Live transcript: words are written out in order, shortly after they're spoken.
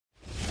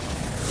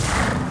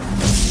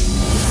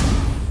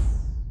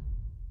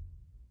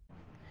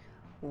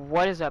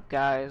What is up,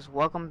 guys?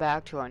 Welcome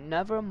back to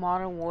another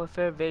Modern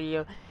Warfare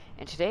video,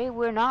 and today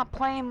we're not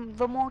playing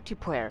the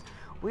multiplayer.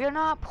 We are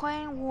not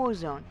playing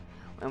Warzone,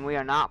 and we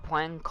are not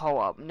playing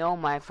co-op. No,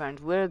 my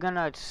friends, we're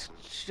gonna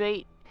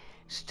straight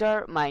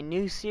start my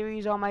new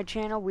series on my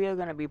channel. We are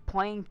gonna be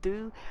playing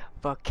through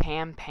the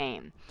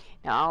campaign.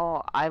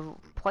 Now, I've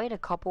played a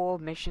couple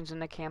of missions in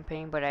the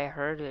campaign, but I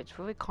heard it's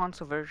really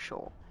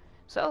controversial.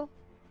 So,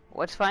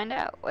 let's find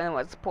out and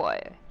let's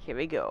play. Here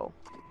we go.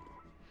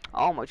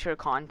 Oh, mature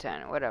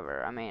content,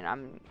 whatever. I mean,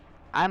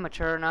 I'm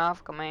mature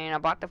enough. I mean, I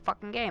bought the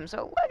fucking game,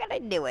 so we're gonna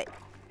do it.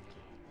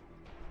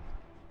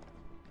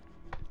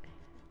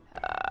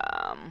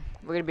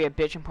 We're gonna be a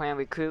bitch and playing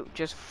recruit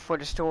just for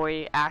the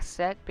story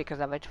aspect because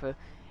I like to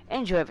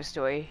enjoy the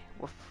story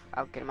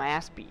without getting my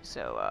ass beat.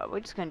 So we're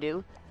just gonna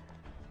do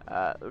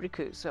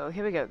recruit. So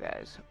here we go,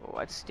 guys.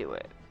 Let's do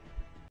it.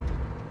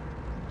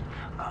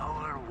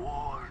 Our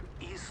war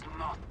is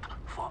not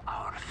for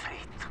our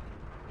fate.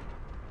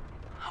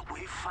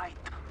 We fight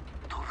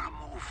to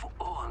remove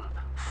all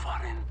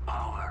foreign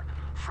power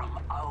from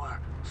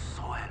our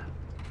soil.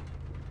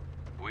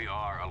 We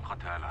are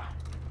Al-Qatala.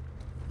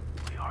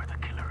 We are the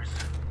killers.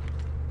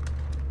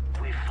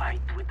 We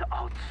fight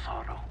without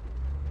sorrow.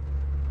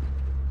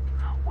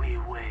 We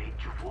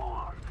wage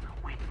war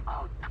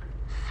without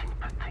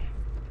sympathy.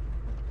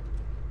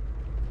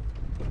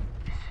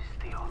 This is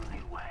the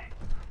only way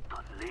to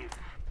live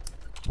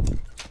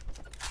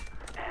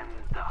and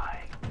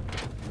die.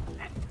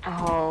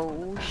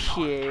 Oh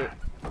shit.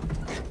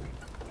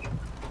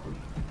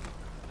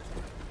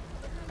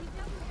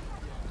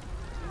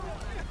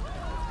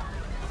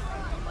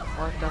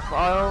 What the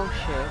oh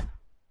shit.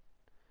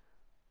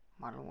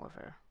 Modern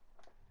Warfare.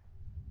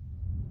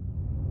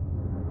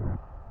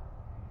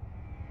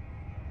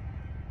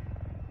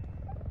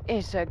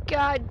 It's a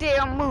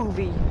goddamn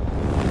movie.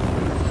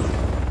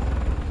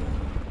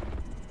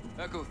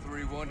 Echo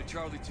 3-1 to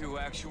Charlie 2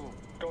 actual.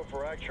 Go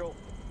for actual.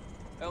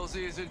 LZ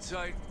is in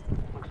sight.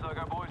 Looks like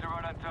our boys are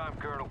right on time,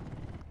 Colonel.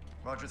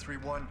 Roger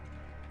 3-1.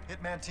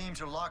 Hitman teams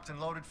are locked and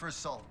loaded for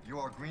assault. You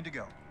are green to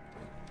go.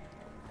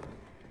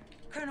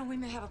 Colonel, we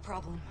may have a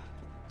problem.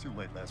 Too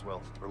late,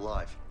 Laswell. We're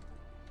live.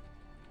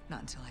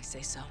 Not until I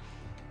say so.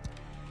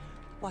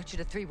 Watcher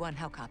to 3-1,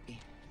 how copy?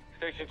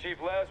 Station Chief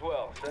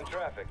Laswell, send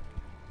traffic.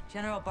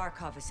 General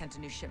Barkov has sent a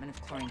new shipment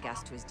of chlorine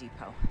gas to his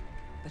depot.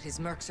 But his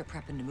mercs are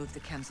prepping to move the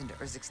chems into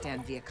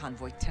Urzikstan via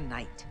convoy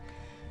tonight.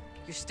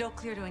 You're still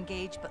clear to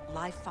engage, but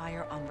live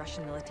fire on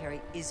Russian military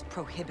is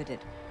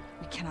prohibited.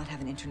 We cannot have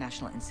an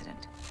international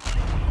incident.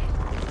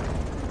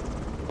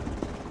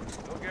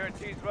 No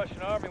guarantees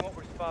Russian army won't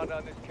respond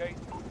on this case.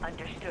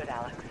 Understood,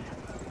 Alex.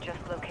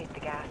 Just locate the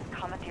gas,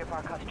 comment to your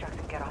Barkov's trucks,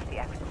 and get off the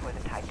X before the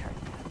tide turns.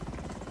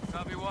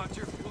 Copy,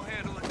 Watcher. We'll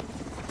handle it.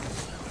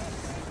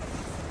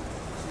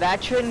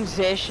 That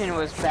transition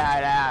was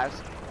badass.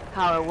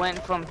 How it went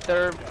from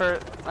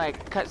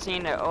like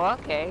cutscene to oh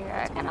okay,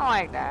 I kinda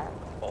like that.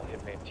 All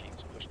Hitman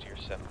teams push to your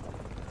 7.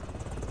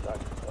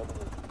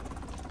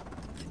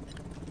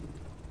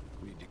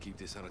 We need to keep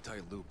this on a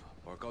tight loop.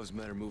 Barkov's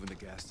men are moving the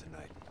gas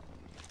tonight.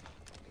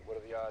 What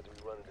are the odds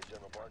we run into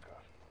General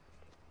Barkov?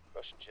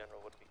 Russian general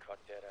wouldn't be caught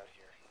dead out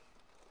here.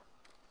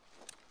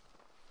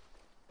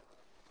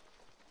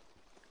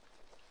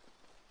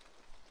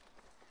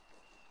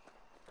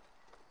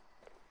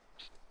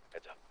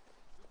 Heads up.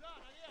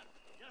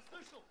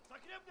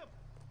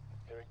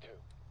 Hearing 2.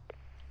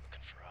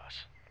 Looking for us.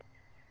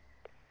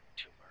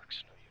 2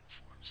 mercs, no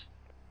uniforms.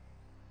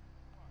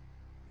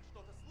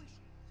 Что-то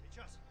слышу.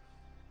 Сейчас.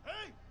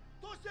 Эй!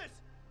 Кто здесь?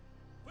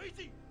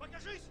 Выйди!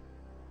 Покажись!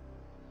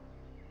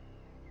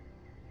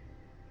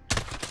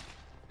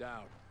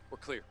 Down. We're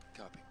clear.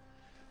 Copy.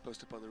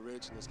 Post up on the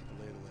ridge and let's get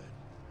the lay of the land.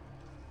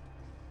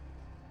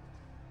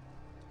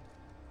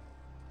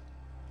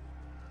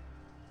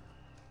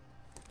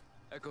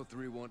 Echo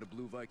 3-1 to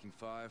Blue Viking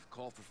 5.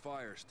 Call for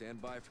fire.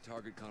 Stand by for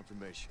target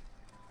confirmation.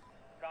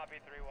 Copy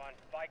 3-1.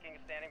 Viking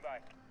is standing by.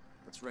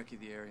 Let's recce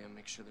the area and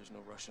make sure there's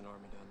no Russian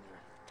army down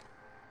there.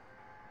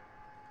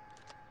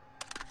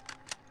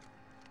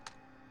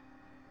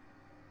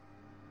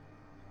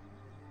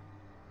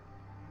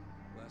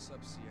 Last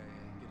up, CIA.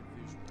 Get a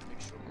visual.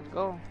 Make sure. Let's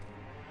go.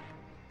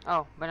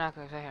 Oh,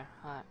 binoculars right here.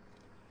 Alright.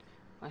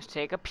 Let's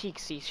take a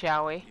peek-see,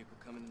 shall we? Vehicle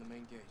coming in the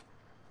main gate.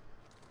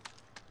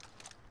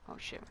 Oh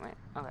shit, wait.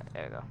 Okay,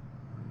 there we go.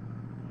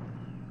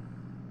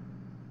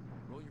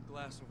 Roll your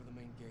glass over the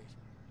main gate.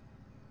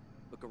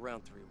 Look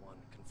around 3-1.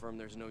 Confirm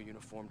there's no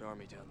uniformed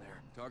army down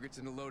there. Target's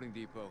in the loading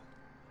depot.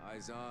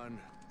 Eyes on.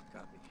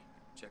 Copy.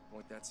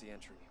 Checkpoint, that's the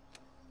entry.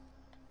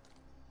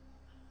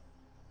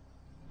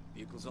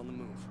 Vehicles on the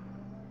move.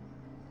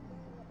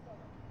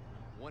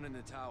 One in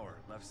the tower.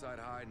 Left side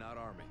high, not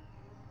army.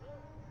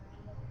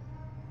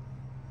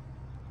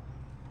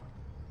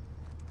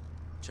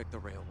 Check the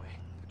railway.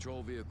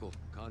 Patrol vehicle.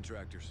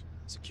 Contractors.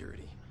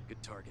 Security.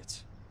 Good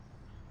targets.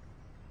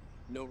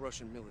 No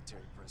Russian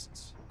military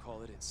presence.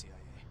 Call it in, CIA.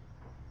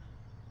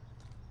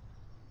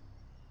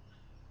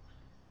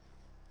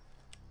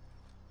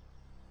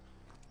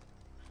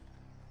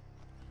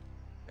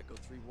 Echo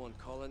 3-1,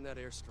 call in that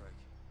airstrike.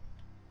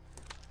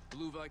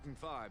 Blue Viking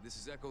 5, this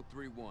is Echo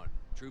 3-1.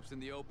 Troops in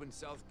the open,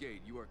 south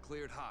gate. You are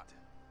cleared hot.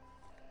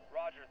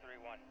 Roger,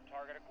 3-1.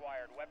 Target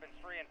acquired. Weapons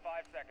free in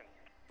 5 seconds.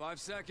 5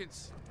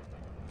 seconds.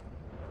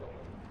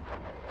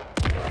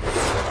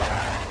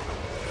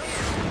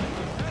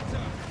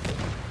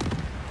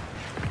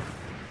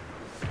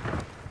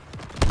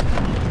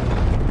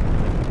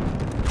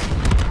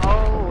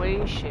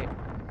 Holy shit.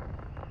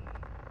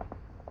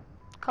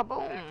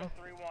 Kaboom. Echo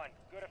 3-1.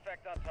 Good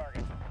effect on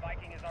target.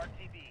 Viking is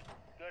RTB.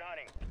 Good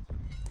hunting.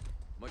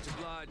 Much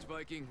obliged,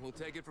 Viking. We'll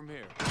take it from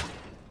here.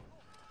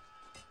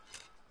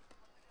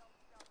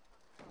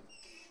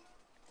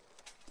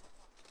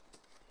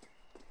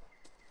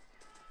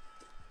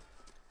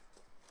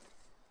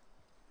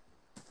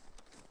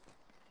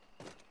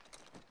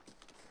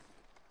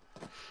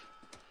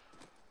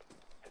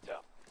 Heads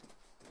up.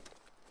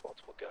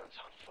 Multiple guns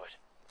on foot.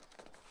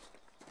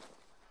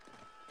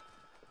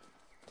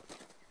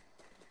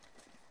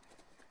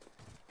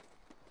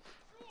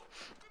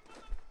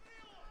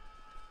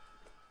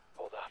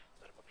 Hold off.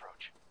 Let him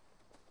approach.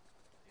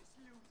 Здесь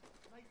люди.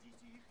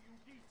 Найдите их и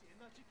убейте,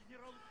 иначе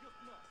генерал убьет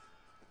нас.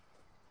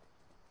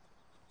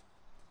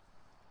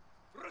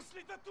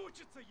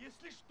 Рассредоточиться!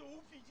 Если что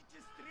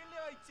увидите,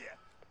 стреляйте!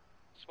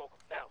 Smoke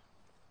him now.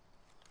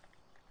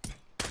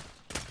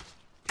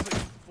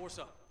 Force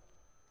up.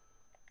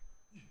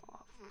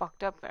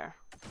 Fucked up there.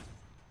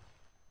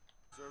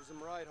 Serves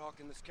him right,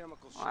 hawking this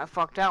chemical shit. Well, I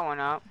fucked that one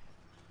up.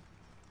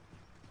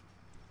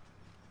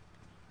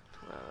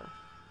 Whatever.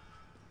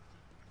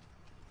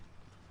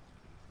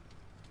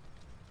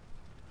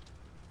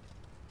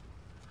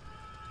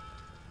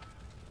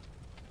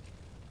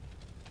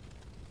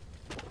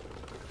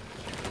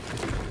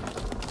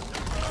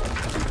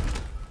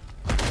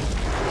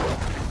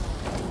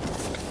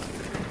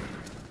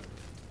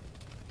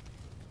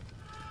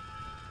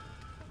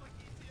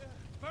 Помогите!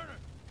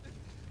 Бернард!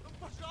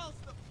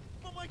 Пожалуйста,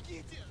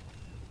 помогите!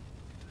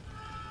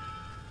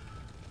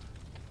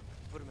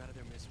 Put him out of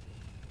their misery.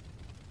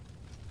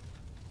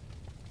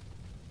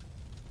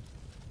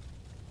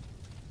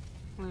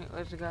 Wait,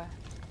 where's the guy?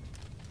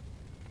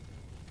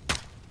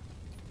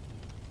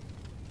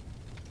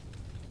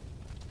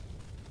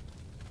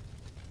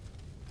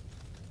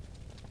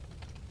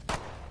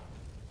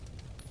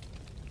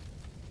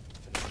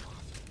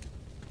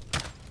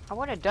 I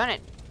would have done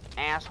it,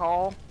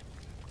 asshole.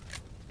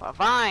 But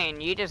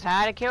fine, you just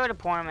had to kill the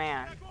poor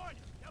man. Огонь!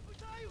 Я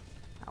пытаюсь!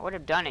 I would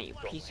have done it, you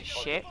piece of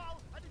shit.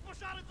 Один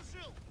пожары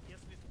тушил!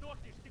 Если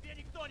сдохнешь, тебе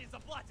никто не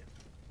заплатит!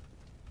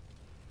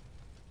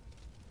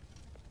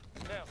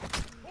 Now.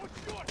 О,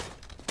 черт!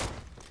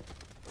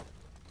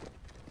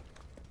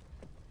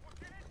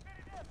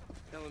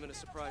 Element of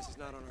surprise is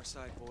not on our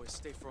side, boys.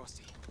 Stay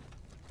frosty.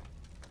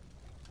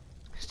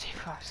 Stay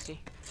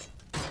frosty.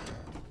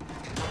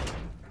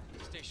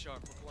 Stay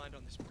sharp. We're blind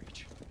on this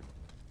breach.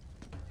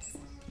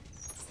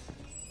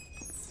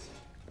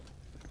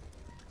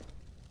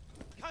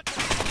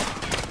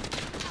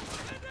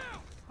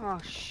 Oh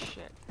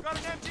shit. Got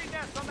an MG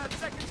nest on that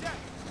second deck!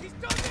 He's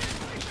dug in!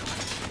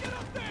 Get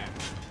up there!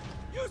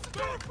 Use the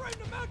door frame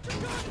to mount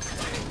your gun!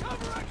 Take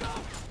cover, Echo!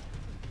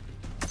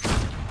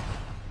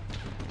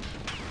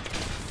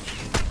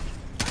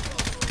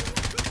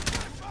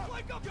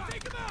 Flank up and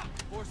take him out!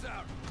 Force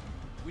out.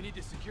 We need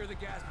to secure the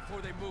gas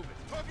before they move it.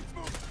 Target's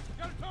moving!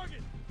 Got a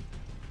target!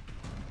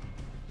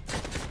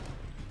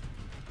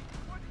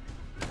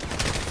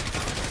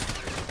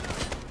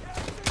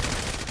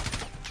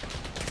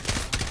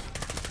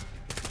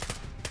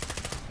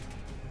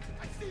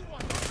 I see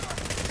one!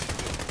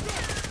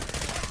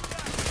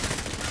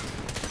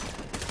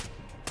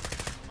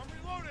 I'm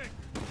reloading!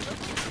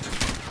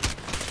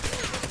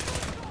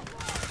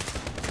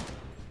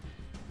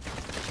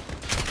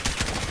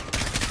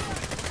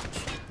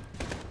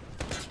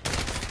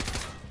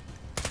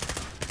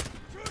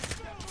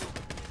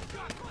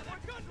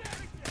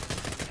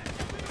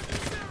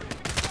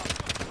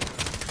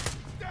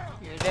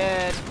 You're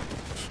dead.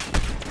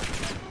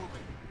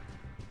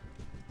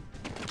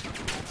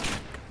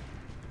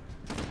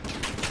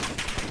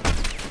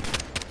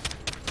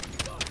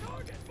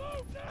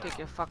 Take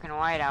your fucking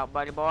white out,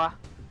 buddy boy.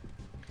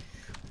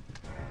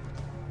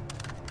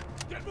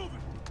 Get moving!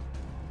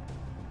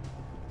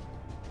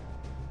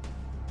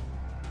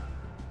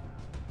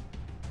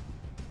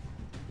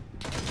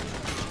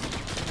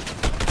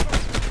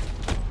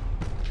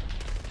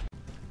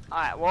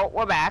 Alright, well,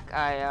 we're back.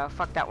 I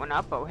fucked that one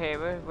up, but hey,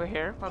 we're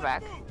here. We're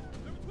back. Move!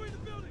 They're between the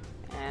buildings!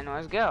 And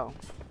let's go.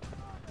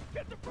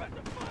 Get the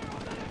pressure fire on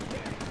that MG!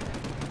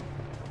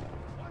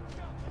 Watch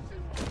out! I see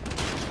one!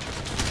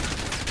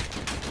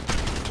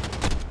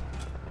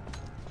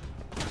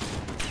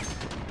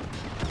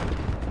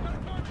 Got a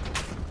target!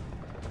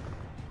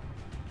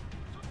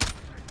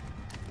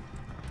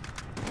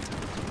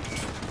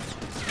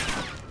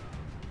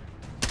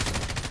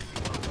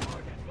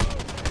 Target,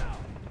 move now!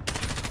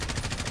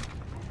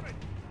 Moving!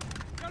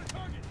 Got a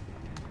target!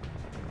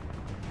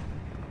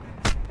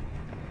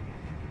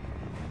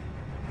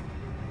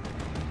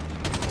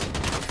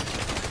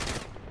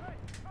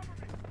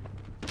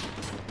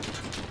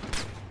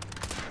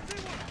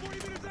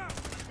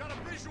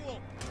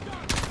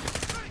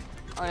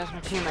 that's my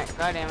teammate.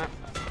 God damn it.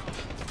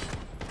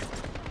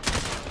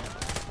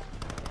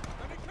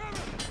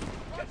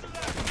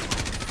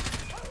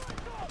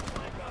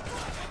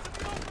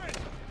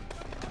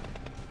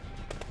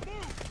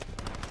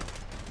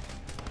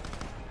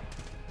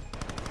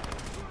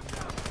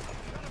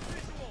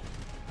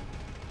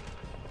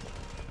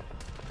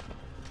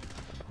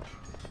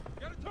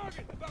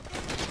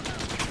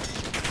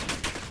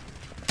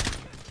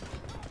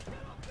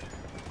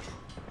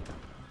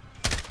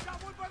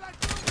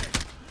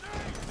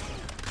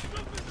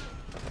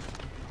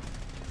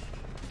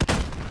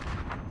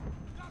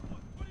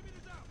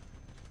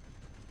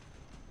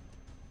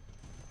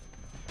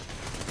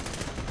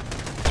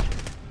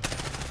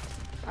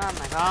 Oh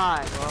my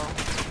god, bro.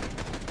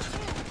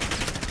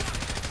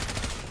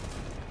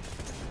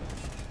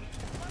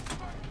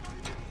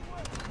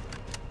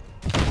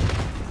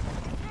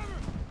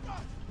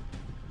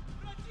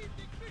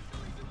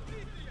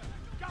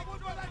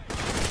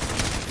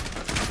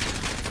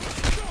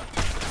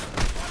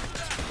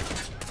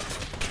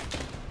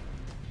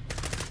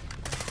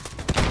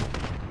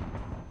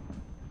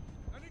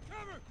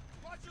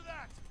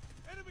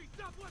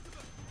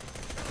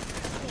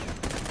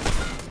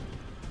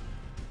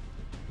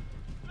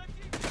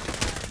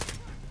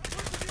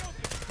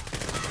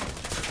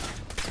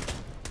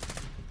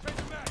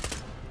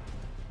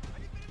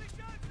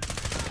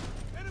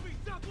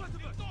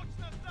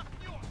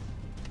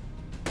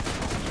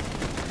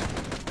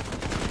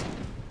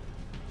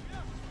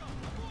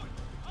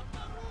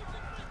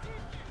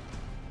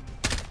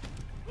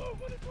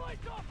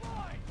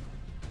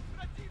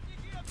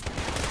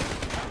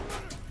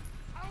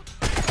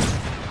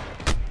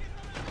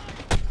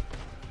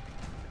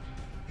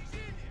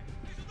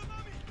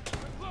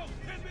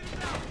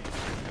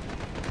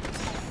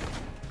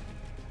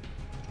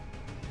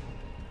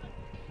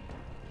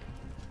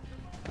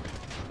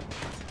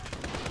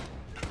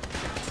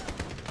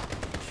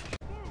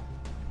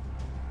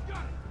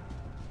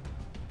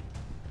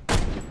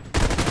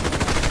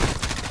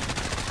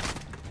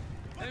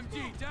 MG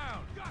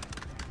down! Got it!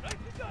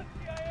 Nicely done,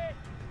 CIA!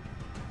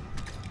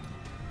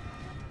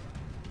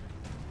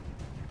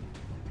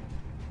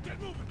 Get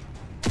moving!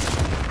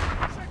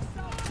 Check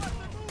southwest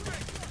and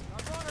moving!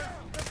 I'm running!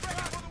 Let's break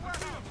out for the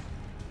warehouse!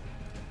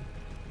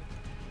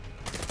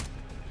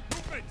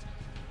 Movement!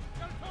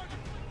 Got a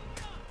target!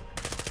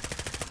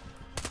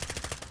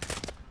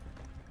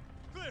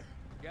 Clear!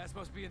 Gas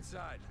must be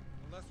inside.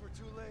 Unless we're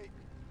too late.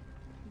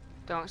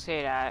 Don't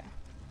say that.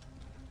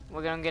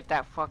 We're gonna get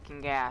that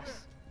fucking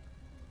gas.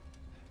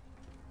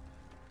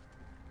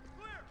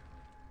 Clear!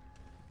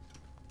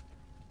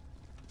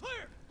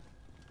 Clear!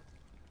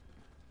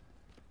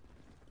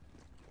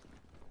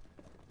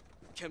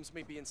 Chems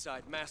may be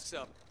inside. Masks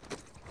up.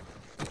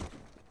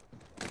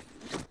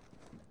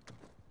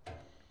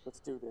 Let's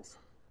do this.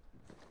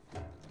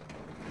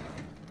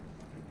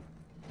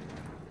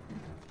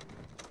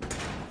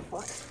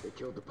 What? They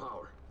killed the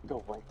power. Go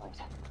white light.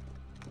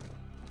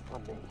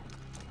 On me.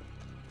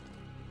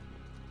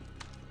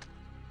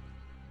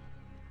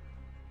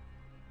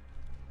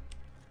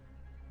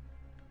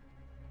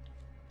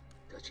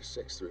 Got your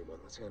 6-3-1.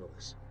 Let's handle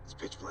this. It's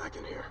pitch black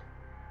in here.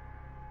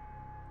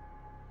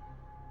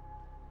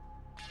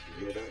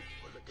 You hear that?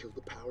 Whoever killed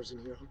the powers in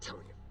here, I'm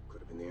telling you,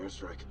 could have been the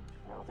airstrike.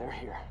 No, they're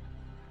here.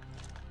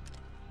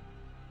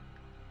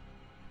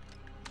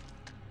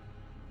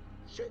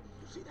 Shit,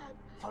 you see that?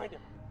 Find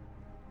him.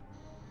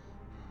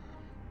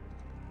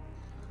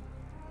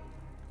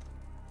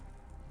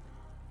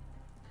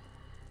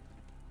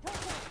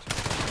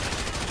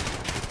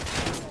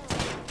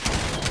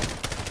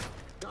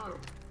 Got him.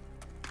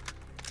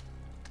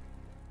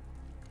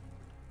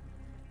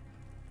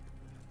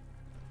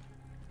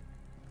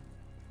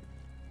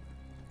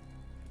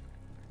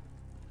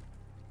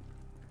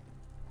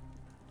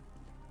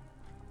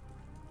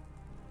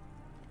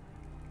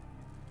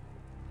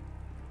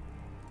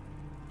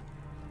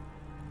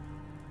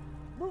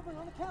 Moving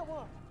on the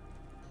catwalk.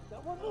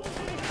 That one moving.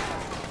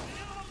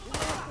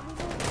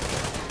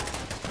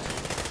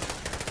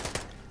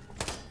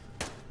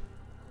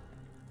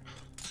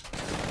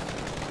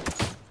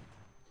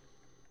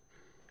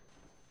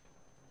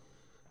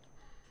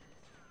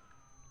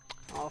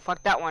 Oh,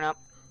 fuck that one up.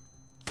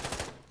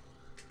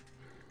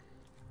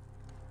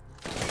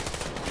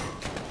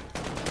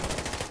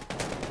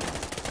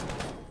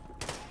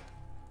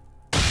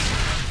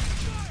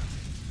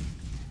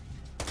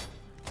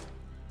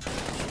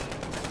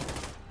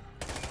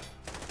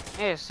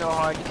 It is so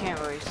hard, you can't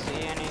really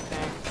see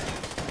anything.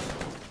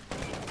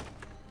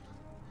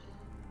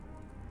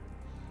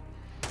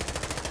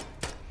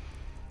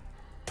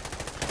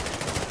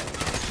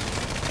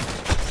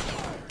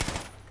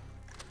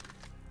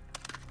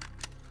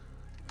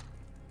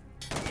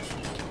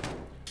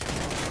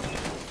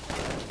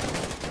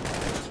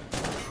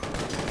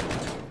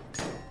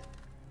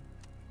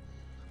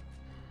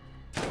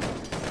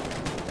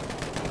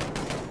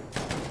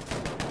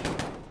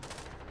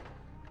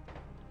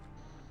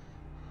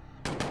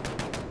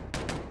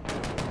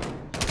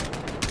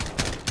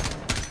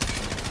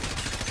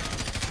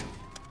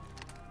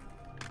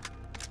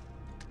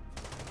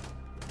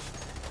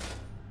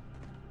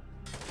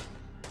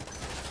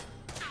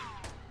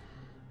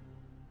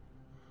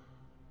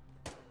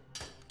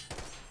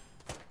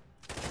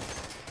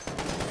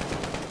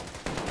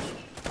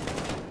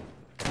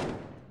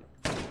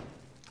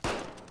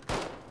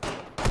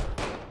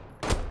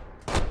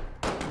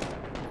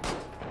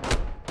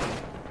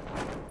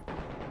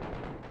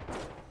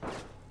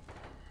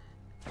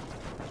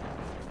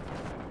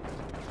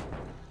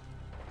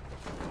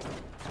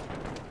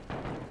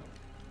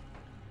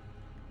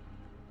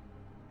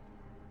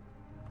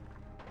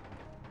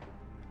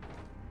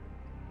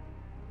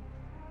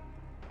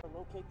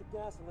 Locate the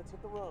gas and let's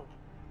hit the road.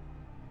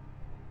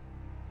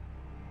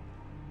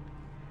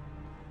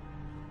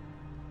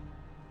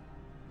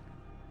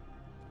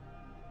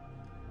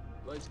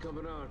 Lights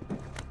coming on.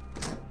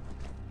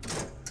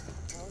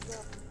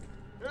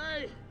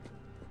 Hey!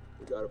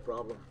 We got a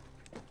problem.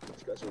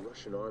 These guys are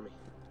Russian army.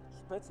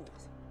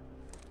 Spetsnaz.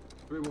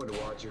 3-1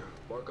 to Watcher.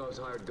 Barkov's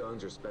hired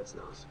guns or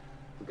Spetsnaz.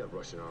 We got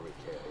Russian army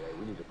KIA.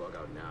 We need to bug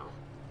out now.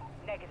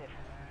 Negative.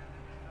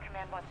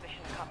 Command wants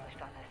mission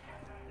accomplished on this.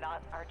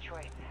 Not our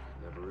choice.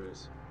 Never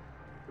is.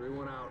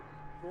 3-1 out.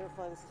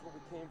 Verify this is what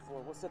we came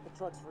for. We'll set the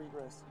trucks for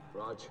egress.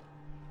 Raj.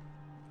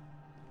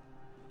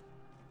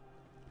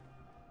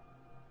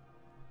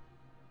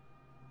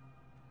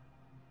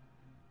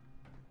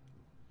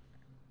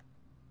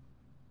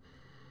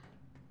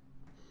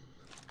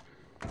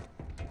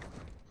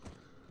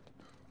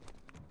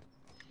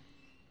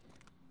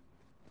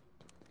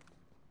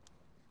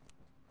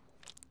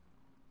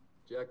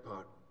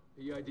 Jackpot.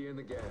 PID in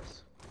the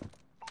gas.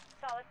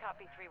 Solid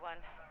copy, 3-1.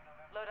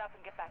 Load up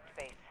and get back to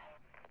base.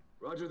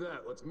 Roger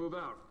that. Let's move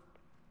out.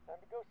 Time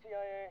to go,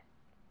 CIA.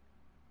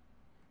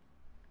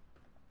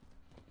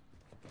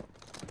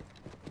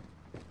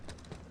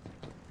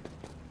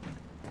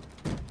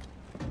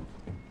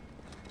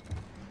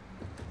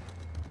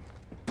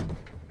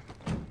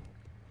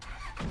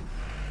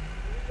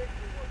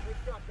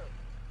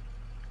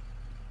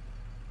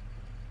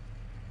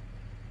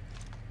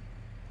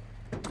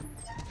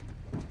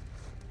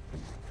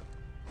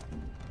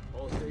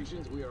 All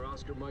stations, we are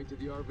Oscar Mike to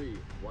the RV.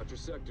 Watch your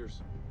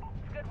sectors.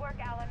 Good work,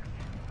 Alex.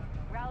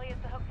 Rally is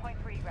the hook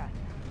point for egress.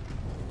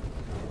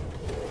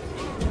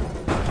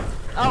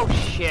 Oh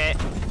shit.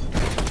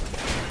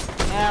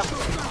 Yep.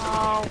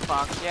 Oh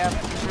fuck. Yep.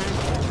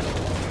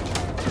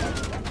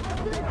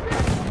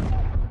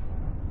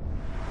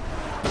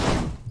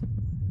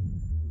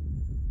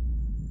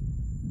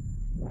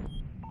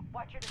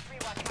 Watcher to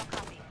 3-1, how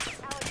copy?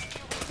 Alex,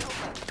 you reach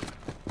over.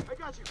 I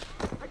got you.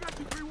 I got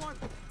you, 3-1.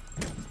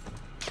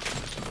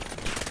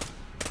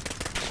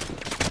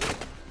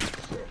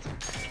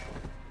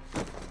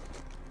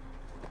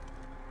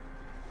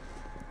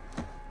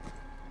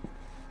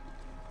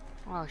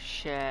 Oh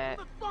shit.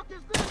 What the fuck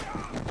is this?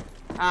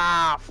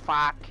 Ah,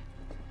 fuck.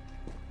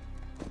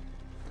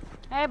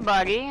 Hey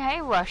buddy,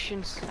 hey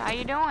Russians, how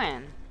you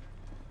doing?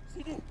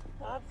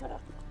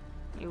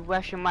 You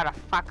Russian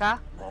motherfucker.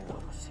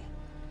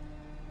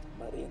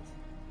 Marines.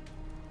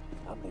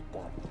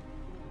 Amitan.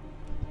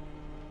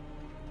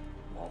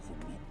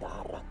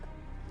 Lazimitarak.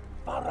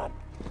 Baran.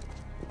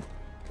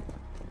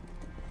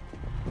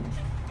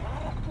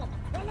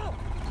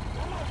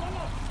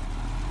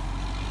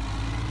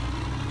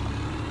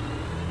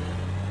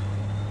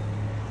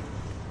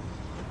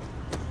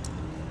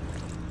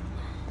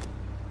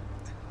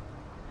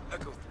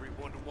 Echo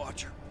 3-1 to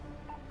Watcher.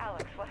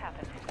 Alex, what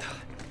happened?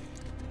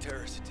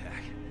 Terrorist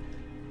attack.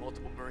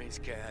 Multiple Marines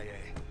KIA.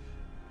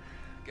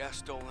 Gas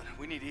stolen.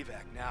 We need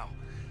evac now.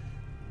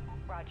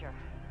 Roger.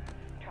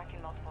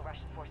 Tracking multiple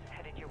Russian forces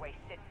headed your way.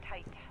 Sit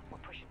tight. We're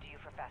pushing to you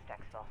for fast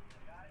exfil.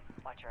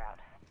 Watcher out.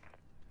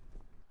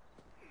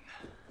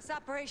 This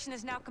operation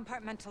is now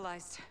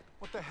compartmentalized.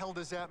 What the hell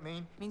does that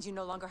mean? Means you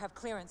no longer have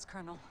clearance,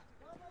 Colonel.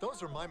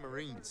 Those are my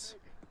Marines.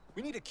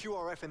 We need a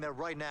QRF in there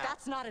right now.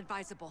 That's not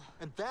advisable.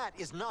 And that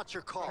is not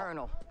your call.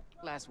 Colonel,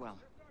 Laswell.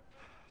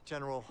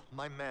 General,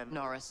 my men...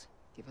 Norris,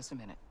 give us a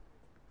minute.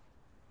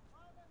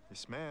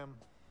 Yes, ma'am.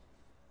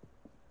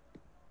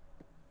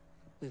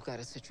 We've got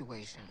a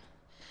situation.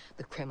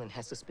 The Kremlin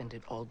has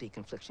suspended all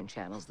deconfliction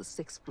channels. The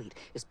Sixth Fleet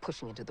is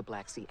pushing into the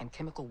Black Sea, and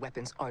chemical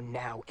weapons are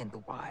now in the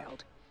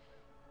wild.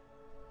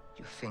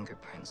 Your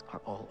fingerprints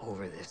are all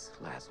over this,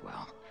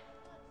 Laswell.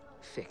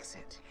 Fix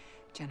it.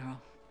 General,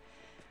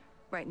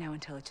 right now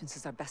intelligence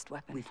is our best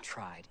weapon. We've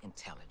tried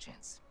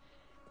intelligence.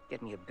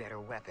 Get me a better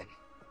weapon.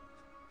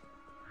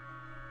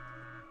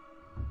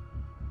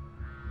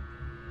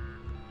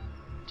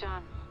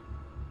 John.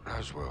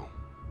 Laswell.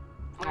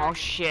 Oh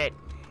shit.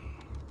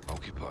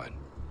 Occupied.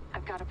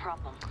 I've got a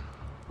problem.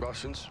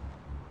 Russians?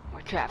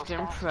 We're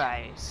Captain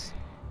Price.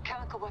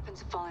 Chemical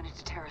weapons have fallen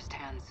into terrorist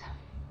hands.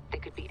 They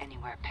could be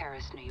anywhere.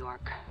 Paris, New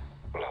York.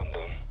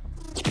 London.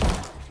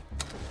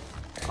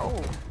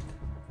 Oh.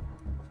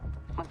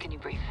 When can you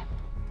brief?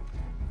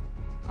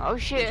 Oh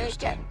shit.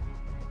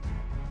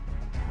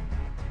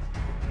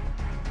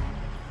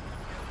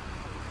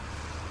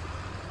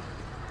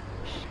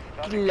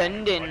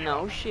 London,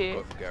 oh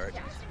shit. Garrett.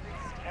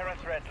 Terror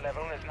threat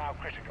level is now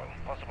critical.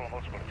 Possible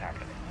multiple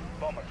attackers.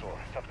 Bombers or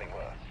something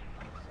worse.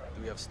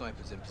 Do we have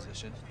snipers in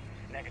position?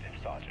 Negative,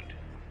 Sergeant.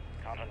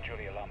 Can't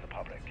unduly alarm the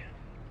public.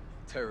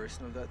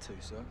 Terrorists know that too,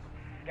 sir.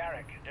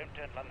 Garrick, don't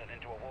turn London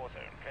into a war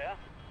zone, clear?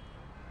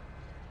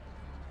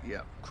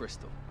 Yeah,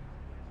 Crystal.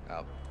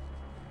 Out.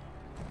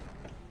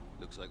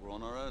 Looks like we're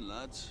on our own,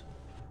 lads.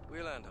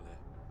 We'll handle it.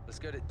 Let's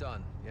get it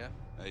done, yeah?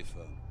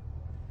 AFO.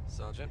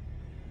 Sergeant?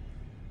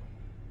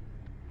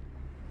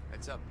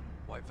 Heads up.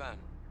 White van.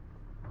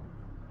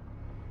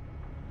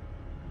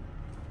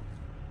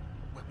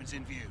 Weapons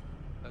in view.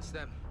 That's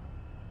them.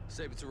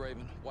 Saber to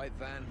Raven. White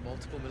van,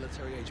 multiple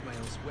military-age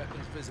males.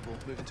 Weapons visible.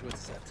 Moving to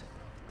intercept.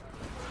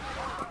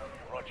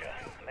 Roger.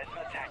 Unless an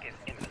attack is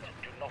imminent,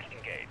 do not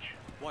engage.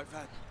 White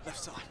van,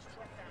 left side.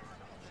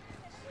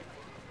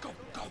 Go,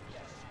 go! Come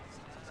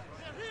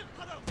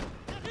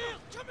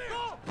here!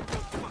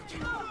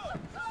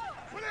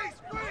 Police,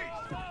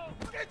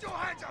 please! Get your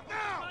hands up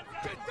now!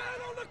 Get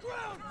down on the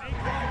ground! I'm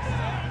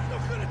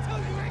not gonna tell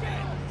you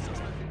again!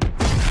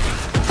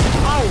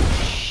 Oh,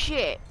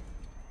 shit!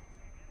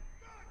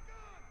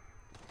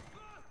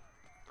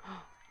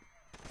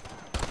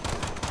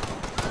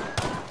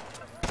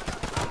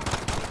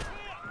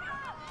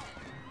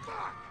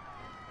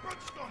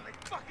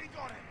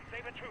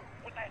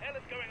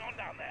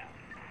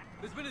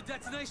 There's been a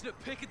detonation at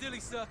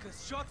Piccadilly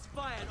Circus. Shots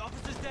fired.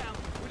 Officers down.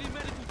 We need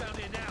medical down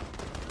here now.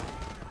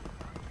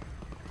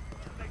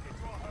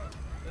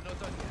 They're not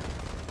done yet.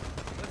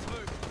 Let's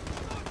move.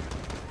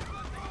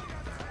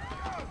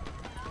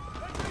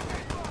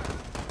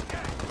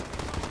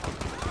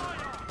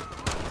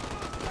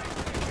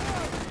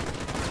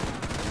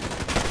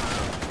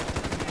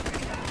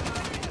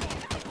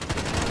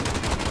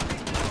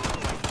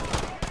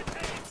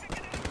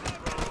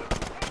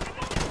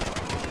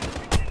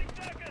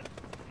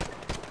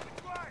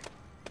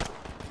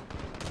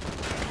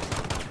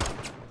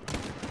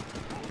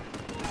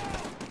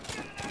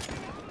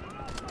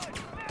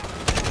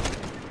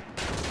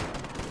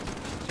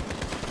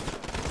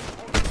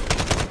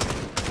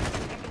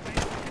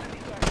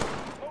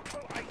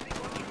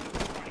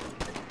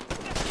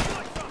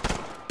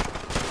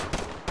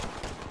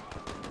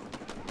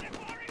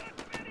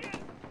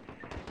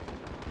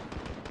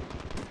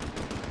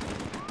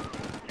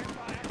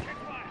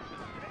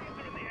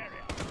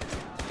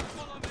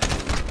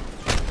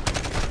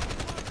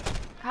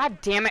 God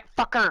damn it,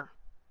 fucker!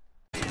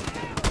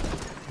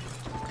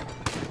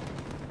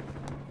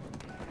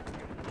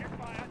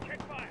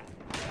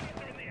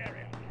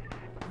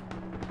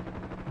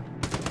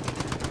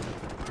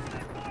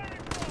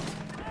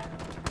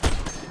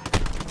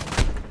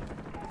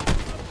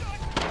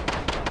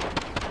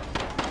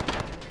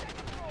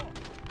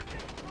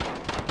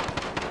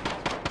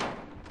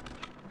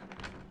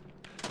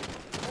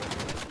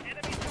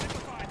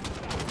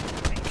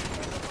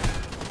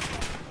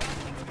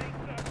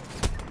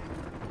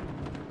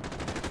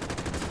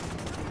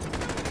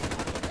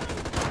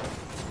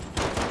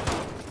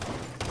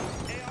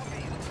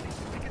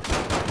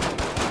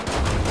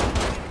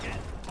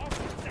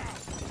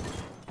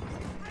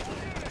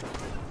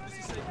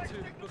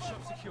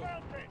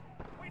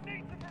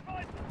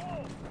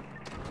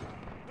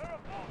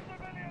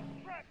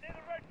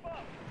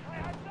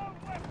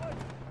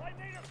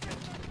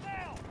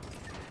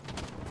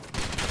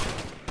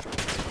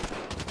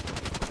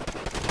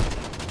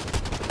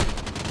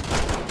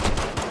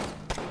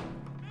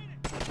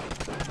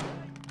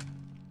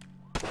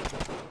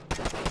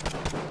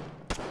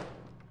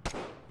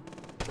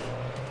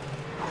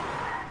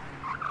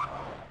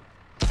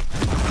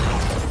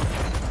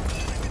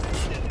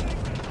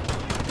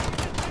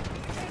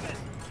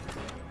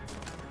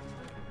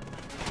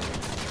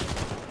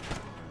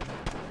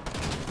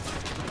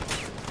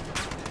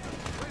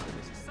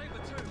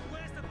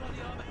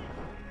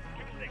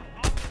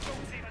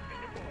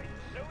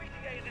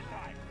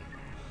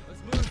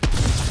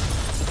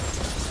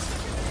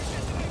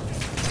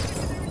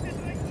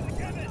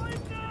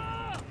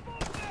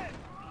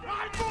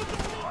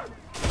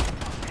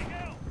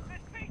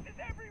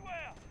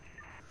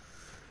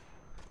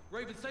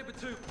 Raven, Saber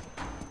 2.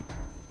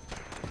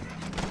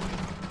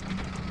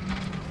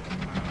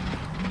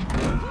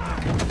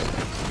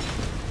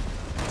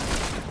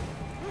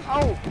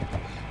 Oh!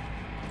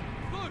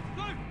 Look,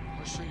 look!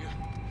 I see you.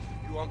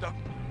 You armed up?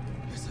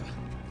 Yes, sir.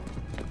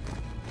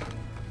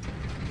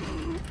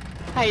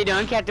 How you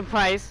doing, Captain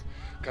Price?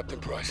 Captain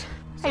Price.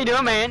 How you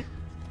doing, man?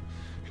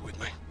 You with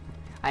me?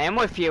 I am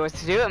with you.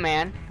 Let's do it,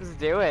 man. Let's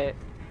do it.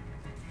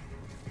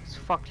 Let's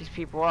fuck these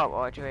people up.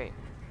 Oh, wait. Okay,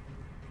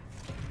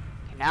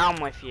 now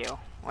I'm with you.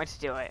 Let's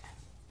do it.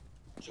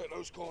 Check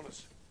those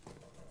corners.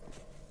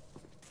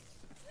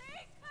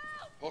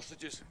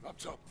 Hostages, up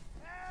top.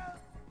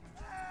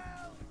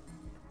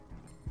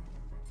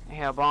 I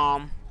hear a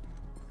bomb.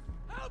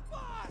 Help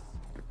us!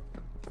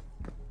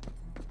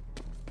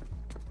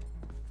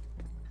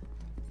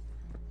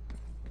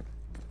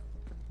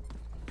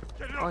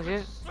 Oh,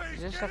 is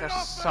this like a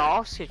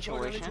Saw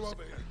situation?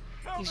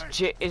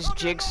 Is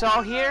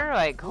Jigsaw here?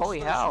 Like, holy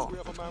hell. We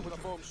have a man with a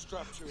bomb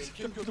strapped to him.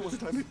 Keep your doors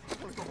open.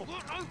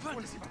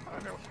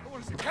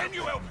 Can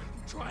you help?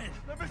 I'm trying.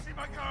 Let me see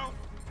my girl!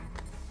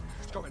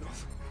 It's going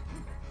off.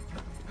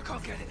 I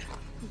can't get it.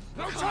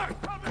 No time!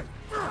 Help me!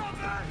 Help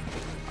me!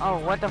 Oh,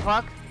 what the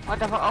fuck? What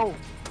the fuck? Oh.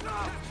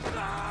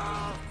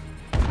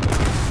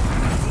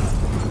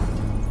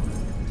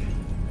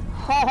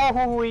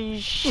 Holy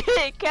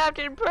shit,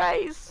 Captain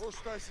Price! All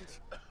stations.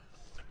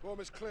 Bomb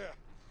is clear.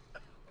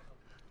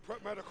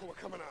 Prep medical, we're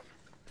coming out.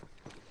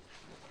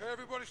 Okay,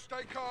 everybody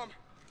stay calm.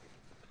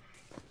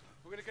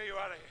 We're gonna get you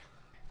out of here.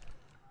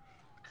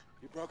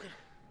 You broken?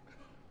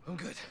 I'm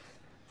good.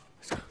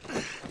 Let's go.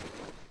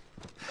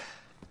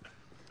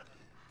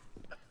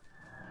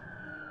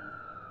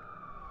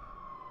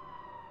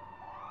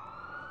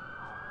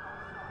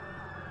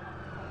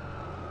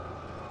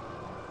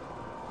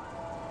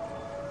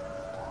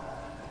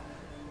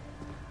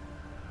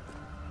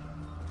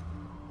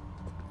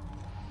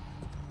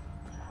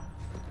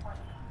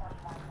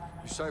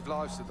 saved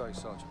lives today,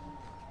 Sergeant.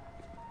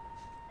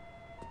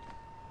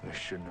 It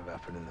shouldn't have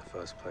happened in the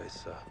first place,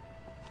 sir.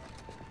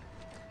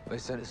 They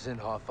sent us in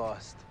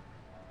half-assed.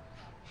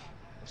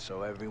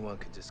 So everyone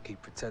could just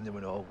keep pretending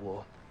we're not at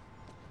war.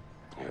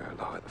 Yeah,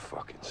 like the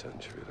fucking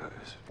century, that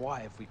is.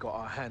 Why have we got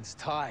our hands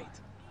tied?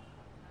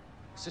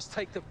 Let's just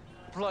take the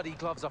bloody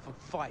gloves off and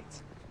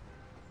fight.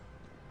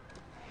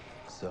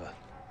 Sir.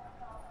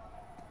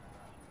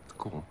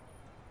 Go on.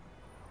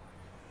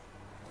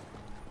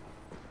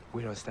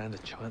 We don't stand a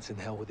chance in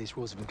hell with these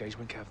rules of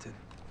engagement, Captain.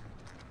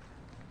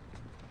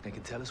 They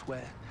can tell us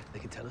where, they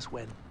can tell us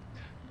when.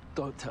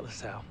 Don't tell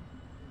us how.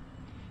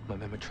 My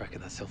men were tracking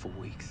that cell for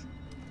weeks.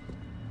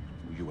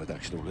 Well, you had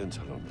actual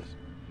intel on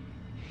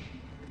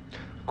this?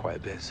 Quite a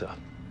bit, sir.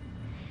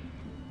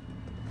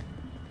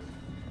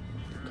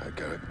 Okay,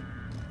 Garrett.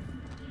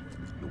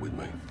 You're with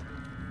me.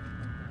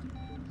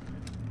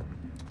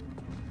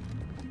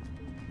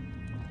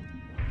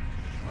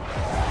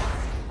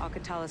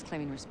 Al-Qatala's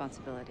claiming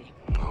responsibility.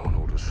 On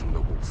orders from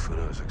the Wolf in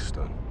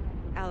Urzikstan.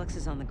 Alex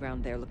is on the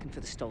ground there looking for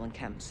the stolen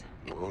chems.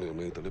 Well, he'll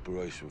need the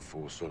Liberation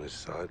Force on his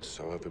side,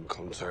 so have him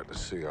contact the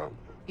CR.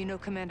 You know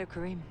Commander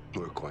Karim?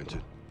 We're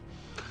acquainted.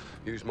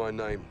 Use my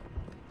name,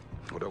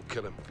 or they'll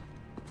kill him.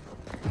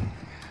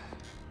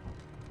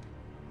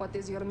 What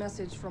is your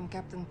message from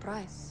Captain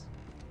Price?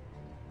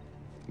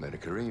 Commander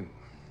Karim.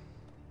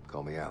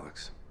 Call me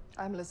Alex.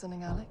 I'm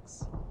listening,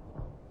 Alex.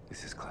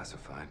 This is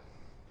classified.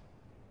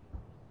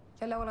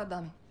 يلا ولد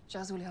دامي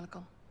جهزوا لي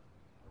هالكم.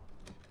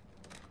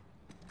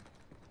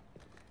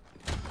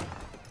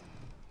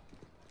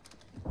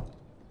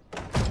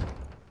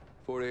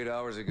 "48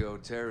 hours ago,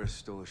 terrorists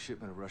stole a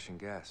shipment of Russian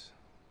gas.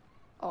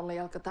 Only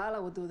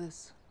Al-Qatala would do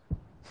this.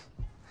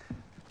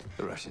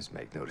 The Russians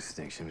make no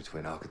distinction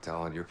between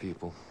Al-Qatala and your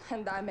people.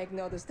 And I make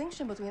no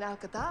distinction between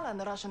Al-Qatala and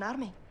the Russian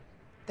army.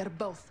 They're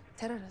both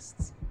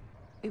terrorists.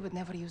 We would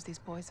never use these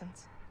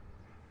poisons.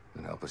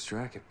 Then help us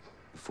track it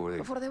before they...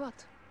 Before they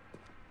what?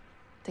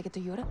 Take it to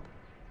Europe?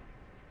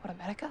 Or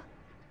America?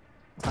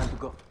 Time to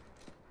go.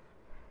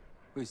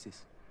 Who is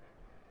this?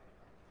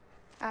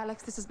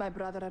 Alex, this is my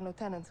brother and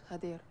Lieutenant,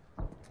 Hadir.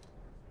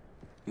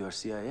 You are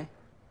CIA?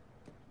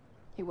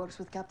 He works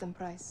with Captain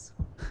Price.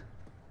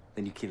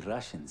 Then you kill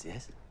Russians,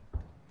 yes?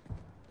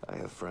 I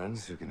have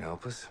friends who can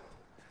help us.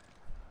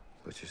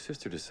 But your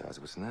sister decides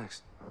what's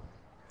next.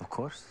 Of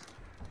course.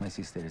 My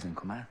sister is in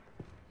command.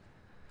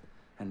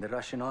 And the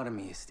Russian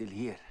army is still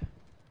here.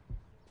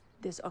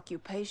 This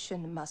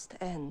occupation must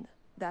end.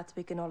 That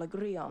we can all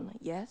agree on,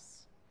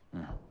 yes?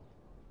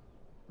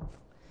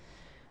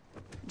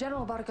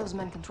 General Barkov's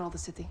men control the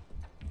city.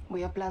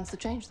 We have plans to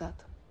change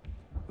that.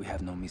 We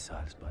have no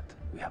missiles, but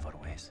we have our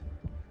ways.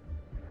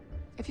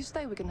 If you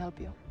stay, we can help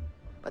you.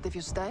 But if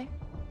you stay,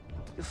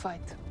 you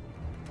fight.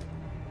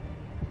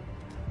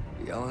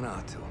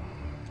 Yalanatu.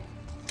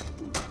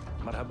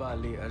 Marhaba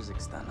li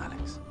Urzikstan,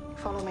 Alex.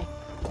 Follow me.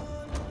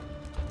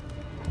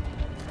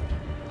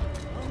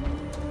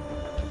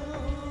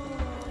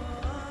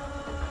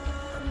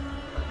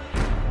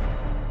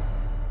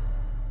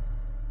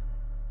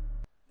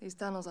 These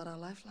tunnels are our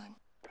lifeline.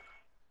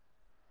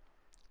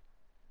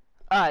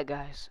 Alright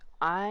guys,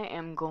 I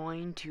am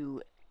going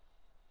to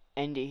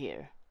end it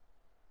here.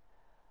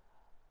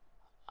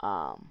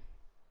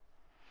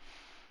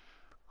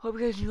 Hope you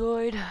guys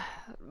enjoyed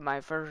my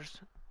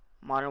first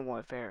Modern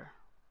Warfare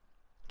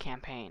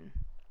campaign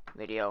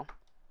video.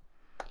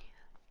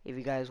 If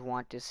you guys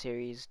want this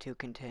series to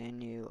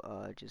continue,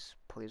 just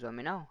please let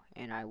me know,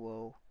 and I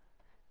will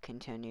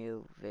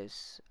continue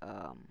this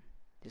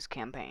this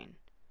campaign.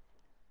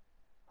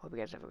 Hope you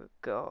guys have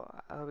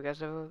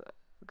a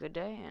good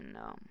day, and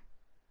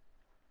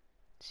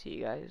see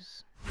you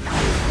guys.